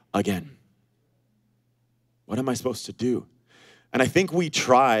people again? What am I supposed to do? And I think we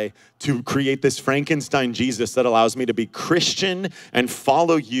try to create this Frankenstein Jesus that allows me to be Christian and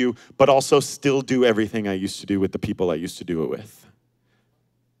follow you, but also still do everything I used to do with the people I used to do it with.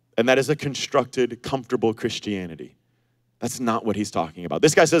 And that is a constructed, comfortable Christianity. That's not what he's talking about.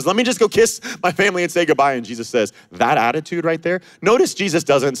 This guy says, let me just go kiss my family and say goodbye. And Jesus says, that attitude right there. Notice Jesus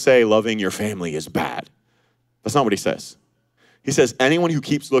doesn't say loving your family is bad. That's not what he says. He says anyone who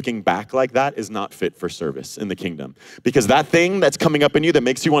keeps looking back like that is not fit for service in the kingdom. Because that thing that's coming up in you that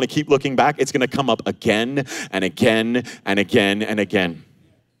makes you want to keep looking back, it's going to come up again and again and again and again.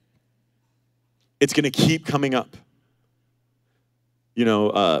 It's going to keep coming up.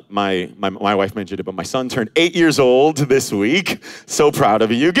 My wife mentioned it, but my son turned 8 years old this week. So proud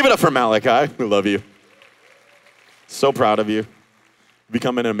of you. Give it up for Malachi. We love you. So proud of you.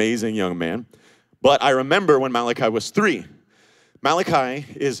 Become an amazing young man. But I remember when Malachi was 3. Malachi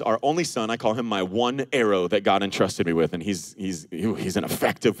is our only son. I call him my one arrow that God entrusted me with, and he's an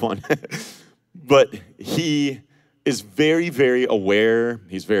effective one. But he is very, very aware.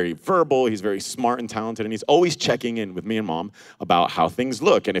 He's very verbal. He's very smart and talented. And he's always checking in with me and mom about how things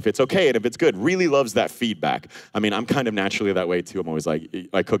look and if it's okay and if it's good. Really loves that feedback. I mean, I'm kind of naturally that way too. I'm always like,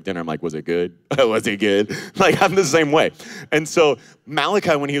 I cook dinner. I'm like, was it good? Was it good? Like, I'm the same way. And so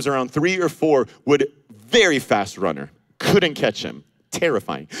Malachi, when he was around 3 or 4, very fast runner. Couldn't catch him.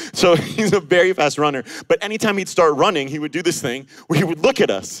 Terrifying. So he's a very fast runner. But anytime he'd start running, he would do this thing where he would look at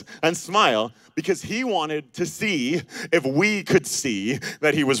us and smile because he wanted to see if we could see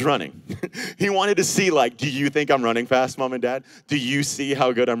that he was running. He wanted to see, like, do you think I'm running fast, Mom and Dad? Do you see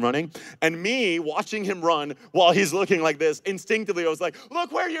how good I'm running? And me watching him run while he's looking like this, instinctively I was like,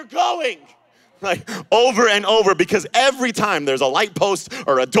 look where you're going. Like over and over, because every time there's a light post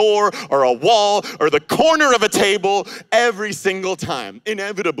or a door or a wall or the corner of a table, every single time,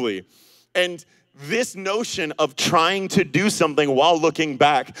 inevitably. And this notion of trying to do something while looking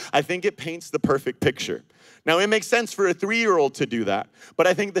back, I think it paints the perfect picture. Now, it makes sense for a 3-year-old to do that, but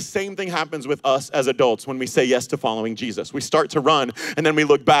I think the same thing happens with us as adults when we say yes to following Jesus. We start to run, and then we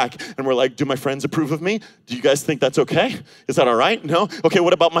look back, and we're like, do my friends approve of me? Do you guys think that's okay? Is that all right? No? Okay,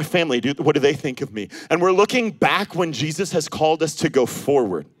 what about my family? What do they think of me? And we're looking back when Jesus has called us to go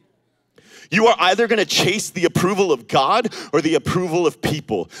forward. You are either going to chase the approval of God or the approval of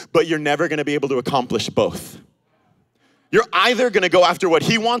people, but you're never going to be able to accomplish both. You're either going to go after what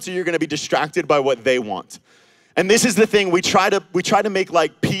he wants or you're going to be distracted by what they want. And this is the thing, we try to make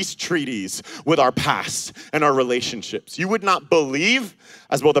like peace treaties with our past and our relationships. You would not believe,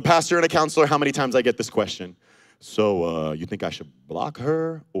 as both a pastor and a counselor, how many times I get this question. So you think I should block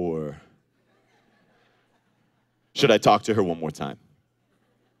her or should I talk to her one more time?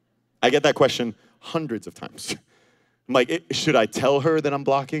 I get that question hundreds of times. I'm like, should I tell her that I'm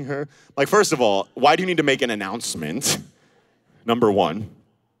blocking her? Like, first of all, why do you need to make an announcement? Number one,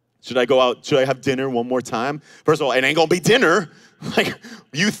 should I go out? Should I have dinner one more time? First of all, it ain't gonna be dinner. Like,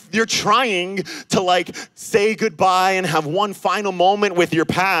 you're trying to like say goodbye and have one final moment with your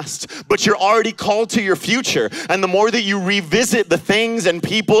past, but you're already called to your future. And the more that you revisit the things and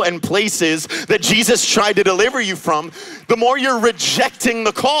people and places that Jesus tried to deliver you from, the more you're rejecting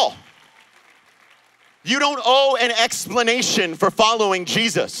the call. You don't owe an explanation for following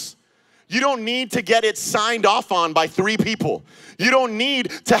Jesus. You don't need to get it signed off on by 3 people. You don't need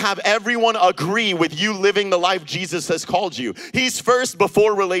to have everyone agree with you living the life Jesus has called you. He's first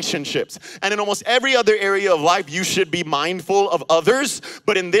before relationships. And in almost every other area of life, you should be mindful of others.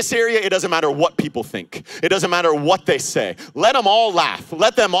 But in this area, it doesn't matter what people think. It doesn't matter what they say. Let them all laugh.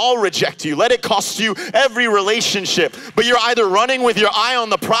 Let them all reject you. Let it cost you every relationship. But you're either running with your eye on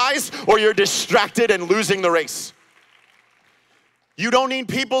the prize or you're distracted and losing the race. You don't need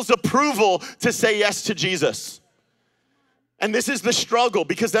people's approval to say yes to Jesus. And this is the struggle,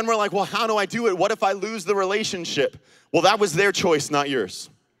 because then we're like, well, how do I do it? What if I lose the relationship? Well, that was their choice, not yours.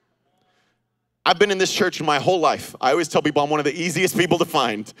 I've been in this church my whole life. I always tell people I'm one of the easiest people to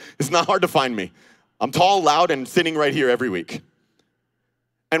find. It's not hard to find me. I'm tall, loud, and sitting right here every week.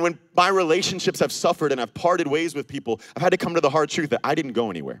 And when my relationships have suffered and I've parted ways with people, I've had to come to the hard truth that I didn't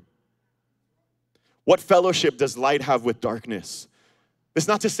go anywhere. What fellowship does light have with darkness? It's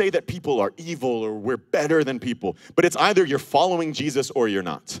not to say that people are evil or we're better than people, but it's either you're following Jesus or you're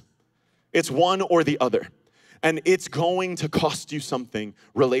not. It's one or the other. And it's going to cost you something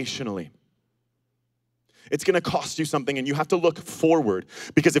relationally. It's going to cost you something, and you have to look forward.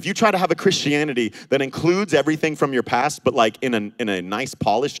 Because if you try to have a Christianity that includes everything from your past, but like in a nice,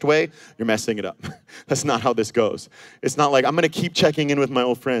 polished way, you're messing it up. That's not how this goes. It's not like, I'm going to keep checking in with my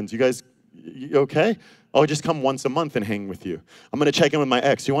old friends. You guys, you okay? I'll just come once a month and hang with you. I'm going to check in with my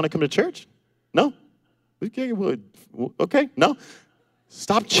ex. You want to come to church? No? Okay, well, okay, no?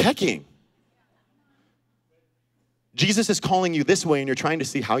 Stop checking. Jesus is calling you this way, and you're trying to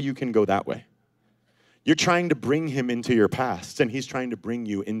see how you can go that way. You're trying to bring him into your past, and he's trying to bring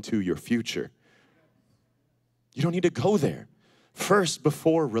you into your future. You don't need to go there. First,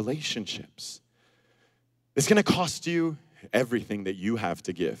 before relationships. It's going to cost you everything that you have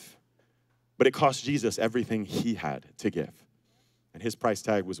to give. But it cost Jesus everything he had to give. And his price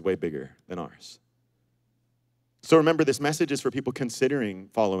tag was way bigger than ours. So remember, this message is for people considering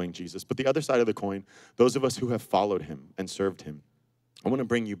following Jesus. But the other side of the coin, those of us who have followed him and served him, I want to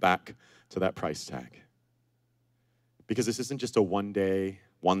bring you back to that price tag. Because this isn't just a one day,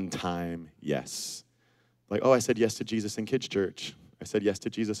 one time yes. Like, oh, I said yes to Jesus in kids' church. I said yes to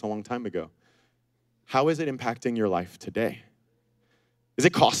Jesus a long time ago. How is it impacting your life today? Is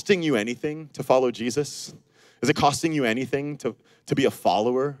it costing you anything to follow Jesus? Is it costing you anything to be a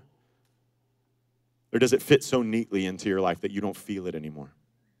follower? Or does it fit so neatly into your life that you don't feel it anymore?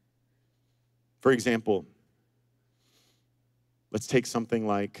 For example, let's take something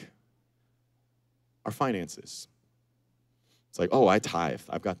like our finances. It's like, oh, I tithe.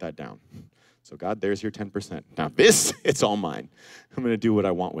 I've got that down. So God, there's your 10%. Now this, it's all mine. I'm going to do what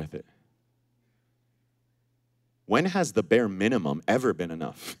I want with it. When has the bare minimum ever been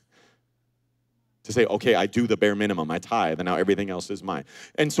enough to say, okay, I do the bare minimum, I tithe, and now everything else is mine?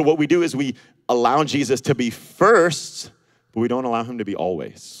 And so what we do is we allow Jesus to be first, but we don't allow him to be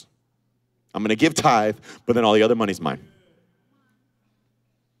always. I'm going to give tithe, but then all the other money's mine.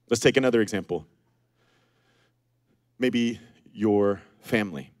 Let's take another example. Maybe your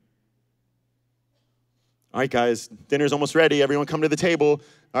family. All right, guys, dinner's almost ready. Everyone come to the table.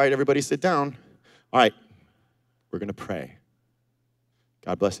 All right, everybody sit down. All right. We're going to pray.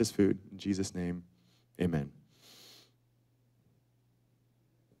 God bless his food. In Jesus' name, amen.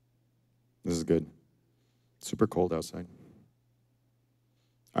 This is good. Super cold outside.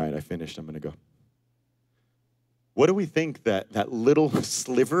 All right, I finished. I'm going to go. What do we think that little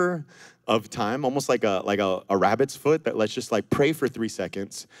sliver of time, almost like a rabbit's foot, that let's just like pray for 3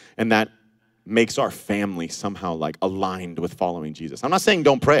 seconds, and that makes our family somehow like aligned with following Jesus? I'm not saying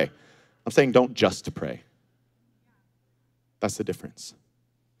don't pray. I'm saying don't just pray. That's the difference.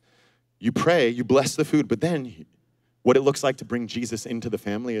 You pray, you bless the food, but then what it looks like to bring Jesus into the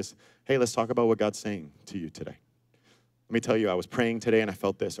family is, hey, let's talk about what God's saying to you today. Let me tell you, I was praying today and I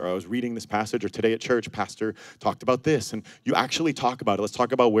felt this, or I was reading this passage, or today at church, pastor talked about this, and you actually talk about it. Let's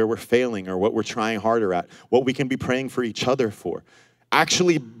talk about where we're failing or what we're trying harder at, what we can be praying for each other for.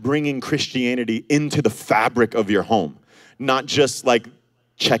 Actually bringing Christianity into the fabric of your home, not just like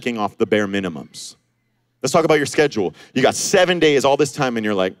checking off the bare minimums. Let's talk about your schedule. You got 7 days, all this time, and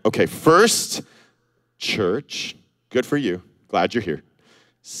you're like, okay, first, church, good for you, glad you're here.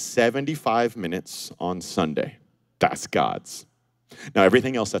 75 minutes on Sunday, that's God's. Now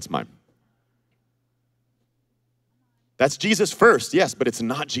everything else, that's mine. That's Jesus first, yes, but it's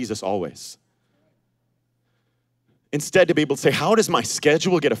not Jesus always. Instead, to be able to say, how does my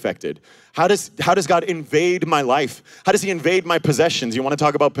schedule get affected? How does God invade my life? How does he invade my possessions? You want to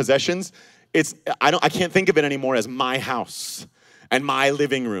talk about possessions? I can't think of it anymore as my house, and my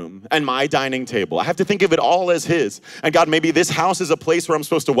living room and my dining table. I have to think of it all as his. And God, maybe this house is a place where I'm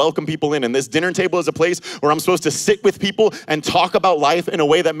supposed to welcome people in, and this dinner table is a place where I'm supposed to sit with people and talk about life in a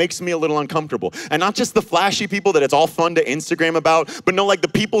way that makes me a little uncomfortable. And not just the flashy people that it's all fun to Instagram about, but no, like the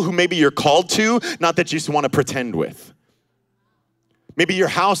people who maybe you're called to, not that you just want to pretend with. Maybe your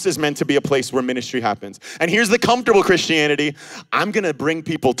house is meant to be a place where ministry happens. And here's the comfortable Christianity. I'm gonna bring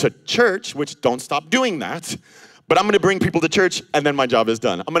people to church, which don't stop doing that. But I'm gonna bring people to church and then my job is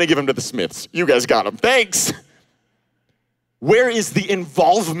done. I'm gonna give them to the Smiths. You guys got them, thanks. Where is the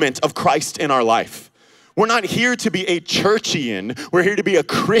involvement of Christ in our life? We're not here to be a churchian, we're here to be a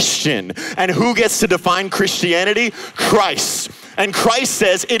Christian. And who gets to define Christianity? Christ. And Christ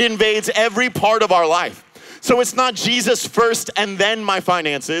says it invades every part of our life. So it's not Jesus first and then my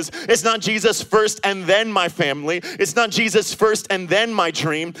finances. It's not Jesus first and then my family. It's not Jesus first and then my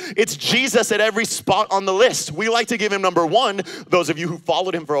dream. It's Jesus at every spot on the list. We like to give him number 1, those of you who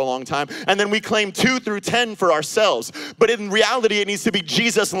followed him for a long time, and then we claim 2 through 10 for ourselves. But in reality, it needs to be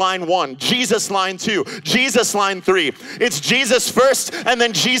Jesus line 1, Jesus line 2, Jesus line 3. It's Jesus first and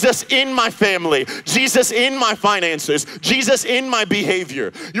then Jesus in my family, Jesus in my finances, Jesus in my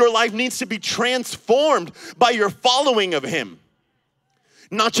behavior. Your life needs to be transformed by your following of him,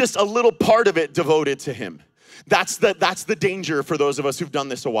 not just a little part of it devoted to him. That's the danger for those of us who've done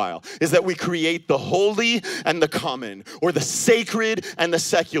this a while, is that we create the holy and the common, or the sacred and the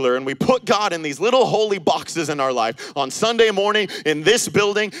secular, and we put God in these little holy boxes in our life on Sunday morning in this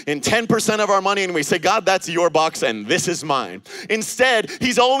building in 10% of our money, and we say, God, that's your box and this is mine. Instead,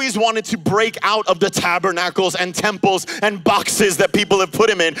 he's always wanted to break out of the tabernacles and temples and boxes that people have put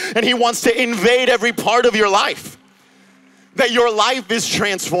him in, and he wants to invade every part of your life. That your life is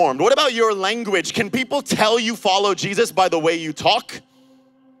transformed. What about your language? Can people tell you follow Jesus by the way you talk?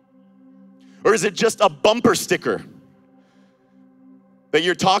 Or is it just a bumper sticker? That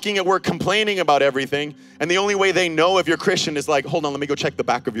you're talking at work complaining about everything, and the only way they know if you're Christian is like, hold on, let me go check the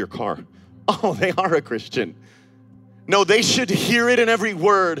back of your car. Oh, they are a Christian. No, they should hear it in every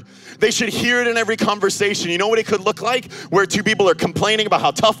word. They should hear it in every conversation. You know what it could look like? Where 2 people are complaining about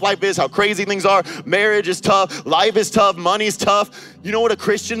how tough life is, how crazy things are. Marriage is tough, life is tough, money's tough. You know what a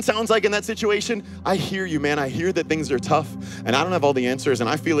Christian sounds like in that situation? I hear you, man. I hear that things are tough, and I don't have all the answers, and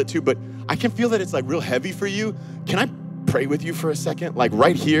I feel it too, but I can feel that it's like real heavy for you. Can I pray with you for a second? Like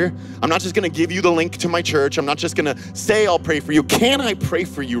right here. I'm not just gonna give you the link to my church. I'm not just gonna say I'll pray for you. Can I pray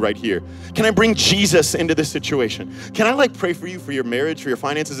for you right here? Can I bring Jesus into this situation? Can I like pray for you for your marriage, for your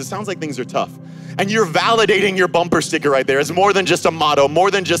finances? It sounds like things are tough. And you're validating your bumper sticker right there. It's more than just a motto, more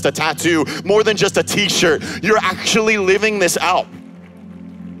than just a tattoo, more than just a t-shirt. You're actually living this out.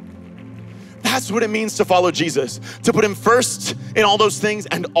 That's what it means to follow Jesus, to put him first in all those things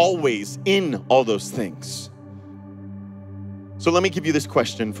and always in all those things. So let me give you this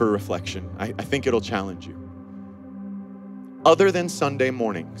question for reflection. I think it'll challenge you. Other than Sunday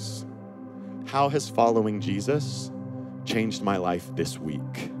mornings, how has following Jesus changed my life this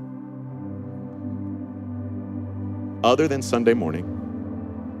week? Other than Sunday morning,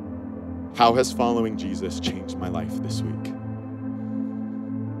 how has following Jesus changed my life this week?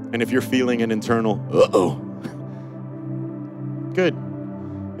 And if you're feeling an internal, uh-oh, good.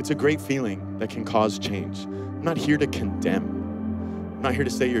 It's a great feeling that can cause change. I'm not here to condemn. I'm not here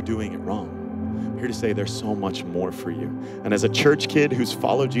to say you're doing it wrong. I'm here to say there's so much more for you. And as a church kid who's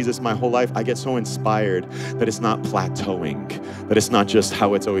followed Jesus my whole life, I get so inspired that it's not plateauing, that it's not just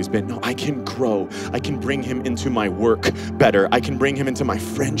how it's always been. No, I can grow. I can bring him into my work better. I can bring him into my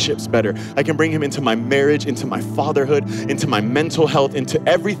friendships better. I can bring him into my marriage, into my fatherhood, into my mental health, into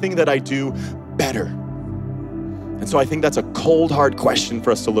everything that I do better. And so I think that's a cold, hard question for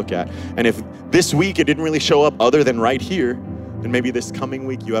us to look at. And if this week it didn't really show up other than right here, then maybe this coming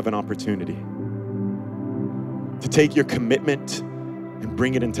week you have an opportunity to take your commitment and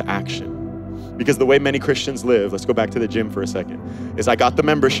bring it into action. Because the way many Christians live, let's go back to the gym for a second, is I got the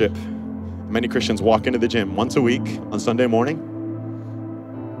membership. Many Christians walk into the gym once a week on Sunday morning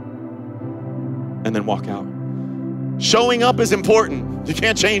and then walk out. Showing up is important. You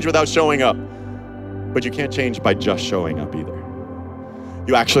can't change without showing up. But you can't change by just showing up either.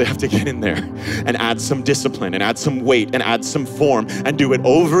 You actually have to get in there and add some discipline and add some weight and add some form and do it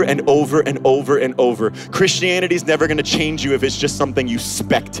over and over and over and over. Christianity is never going to change you if it's just something you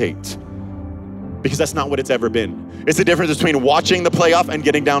spectate. because that's not what it's ever been. It's the difference between watching the playoff and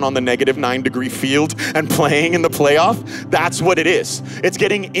getting down on the -9-degree field and playing in the playoff. That's what it is. It's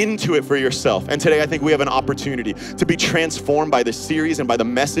getting into it for yourself. And today I think we have an opportunity to be transformed by this series and by the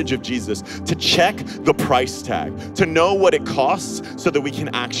message of Jesus, to check the price tag, to know what it costs so that we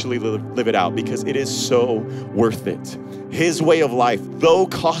can actually live it out, because it is so worth it. His way of life, though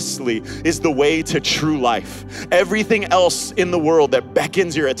costly, is the way to true life. Everything else in the world that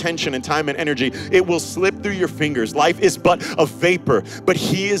beckons your attention and time and energy, it will slip through your fingers. Life is but a vapor, but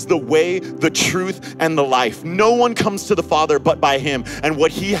he is the way, the truth, and the life. No one comes to the Father but by him. And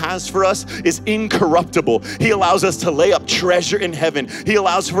what he has for us is incorruptible. He allows us to lay up treasure in heaven. He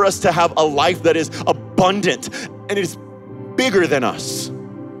allows for us to have a life that is abundant and it is bigger than us.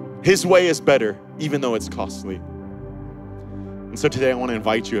 His way is better, even though it's costly. And so today I want to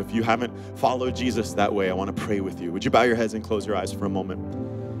invite you, if you haven't followed Jesus that way, I want to pray with you. Would you bow your heads and close your eyes for a moment?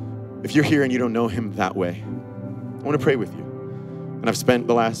 If you're here and you don't know him that way, I want to pray with you. And I've spent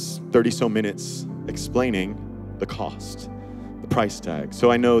the last 30 so minutes explaining the cost, the price tag.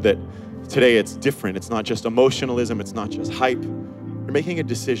 So I know that today it's different. It's not just emotionalism. It's not just hype. You're making a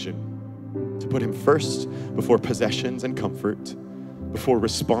decision to put him first before possessions and comfort, before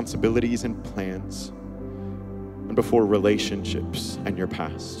responsibilities and plans, and before relationships and your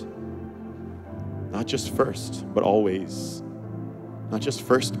past. Not just first, but always. Not just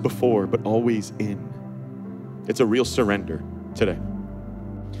first before, but always in. It's a real surrender today.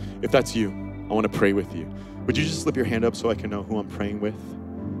 If that's you, I want to pray with you. Would you just slip your hand up so I can know who I'm praying with?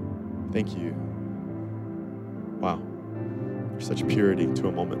 Thank you. Wow. There's such purity to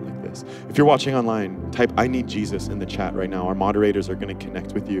a moment like this. If you're watching online, type "I need Jesus" in the chat right now. Our moderators are going to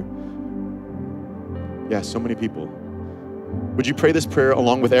connect with you. Yeah, so many people. Would you pray this prayer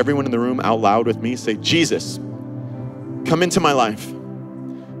along with everyone in the room out loud with me? Say, "Jesus, come into my life.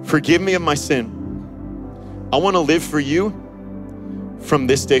 Forgive me of my sin. I want to live for you from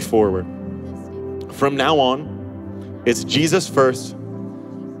this day forward. From now on, it's Jesus first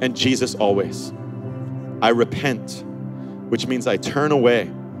and Jesus always. I repent," which means I turn away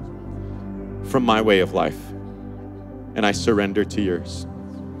from my way of life and I surrender to yours.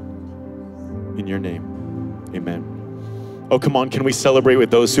 In your name, amen. Oh, come on, can we celebrate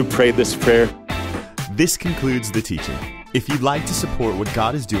with those who prayed this prayer? This concludes the teaching. If you'd like to support what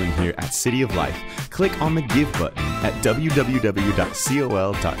God is doing here at City of Life, click on the Give button at www.col.tv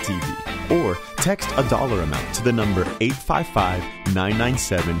or text a dollar amount to the number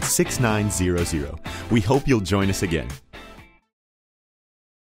 855-997-6900. We hope you'll join us again.